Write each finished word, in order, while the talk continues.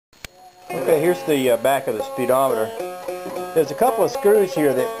Okay, here's the back of the speedometer. There's a couple of screws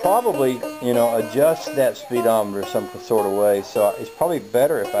here that probably, adjust that speedometer some sort of way, so it's probably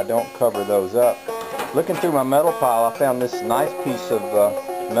better if I don't cover those up. Looking through my metal pile, I found this nice piece of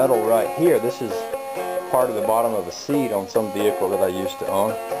metal right here. This is part of the bottom of a seat on some vehicle that I used to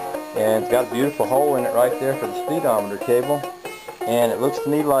own. And it's got a beautiful hole in it right there for the speedometer cable. And it looks to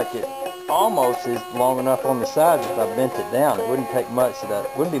me like it almost is long enough on the sides if I bent it down. It wouldn't take much.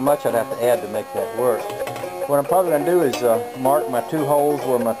 Wouldn't be much I'd have to add to make that work. What I'm probably going to do is mark my two holes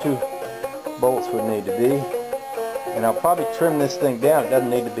where my two bolts would need to be. And I'll probably trim this thing down. It doesn't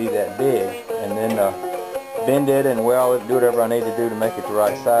need to be that big. And then bend it and weld it, do whatever I need to do to make it the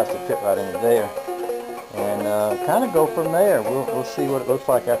right size to fit right in there. And kind of go from there. We'll see what it looks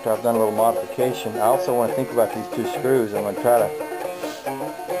like after I've done a little modification. I also want to think about these two screws. I'm going to try to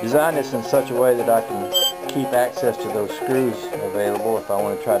design this in such a way that I can keep access to those screws available if I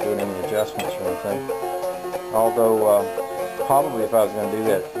want to try doing any adjustments or anything. Although, probably if I was going to do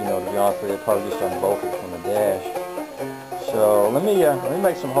that, to be honest with you, I'd probably just unbolt it from the dash. So let me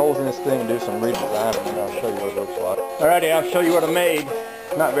make some holes in this thing and do some redesign, and I'll show you what it looks like. Alrighty, I'll show you what I made.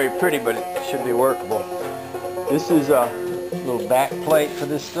 Not very pretty, but it should be workable. This is a little back plate for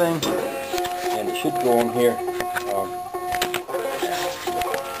this thing, and it should go on here.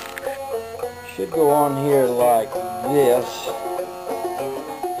 Should go on here like this.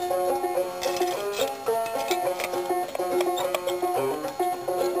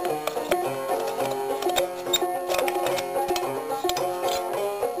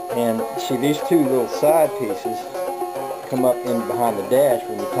 And see, these two little side pieces come up in behind the dash.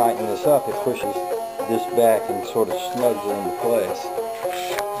 When you tighten this up, it pushes this back and sort of snugs it into place.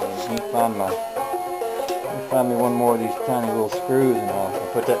 And you find me one more of these tiny little screws, and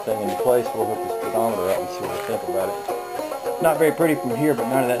I'll put that thing into place. We'll hook the speedometer up and see what I think about it. Not very pretty from here, but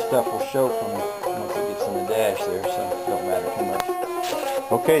none of that stuff will show from once it gets in the dash there, so it don't matter too much.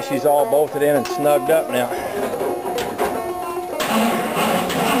 Okay, she's all bolted in and snugged up now.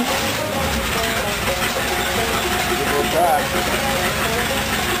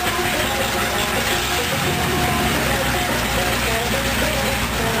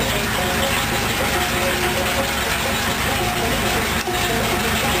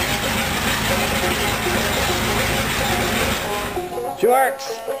 She works!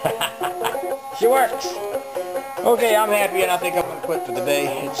 She works! Okay, I'm happy, and I think I'm going to quit for the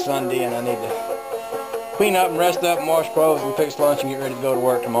day. It's Sunday and I need to clean up and rest up and wash clothes and fix lunch and get ready to go to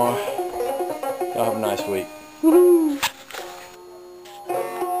work tomorrow. Y'all have a nice week. Woohoo!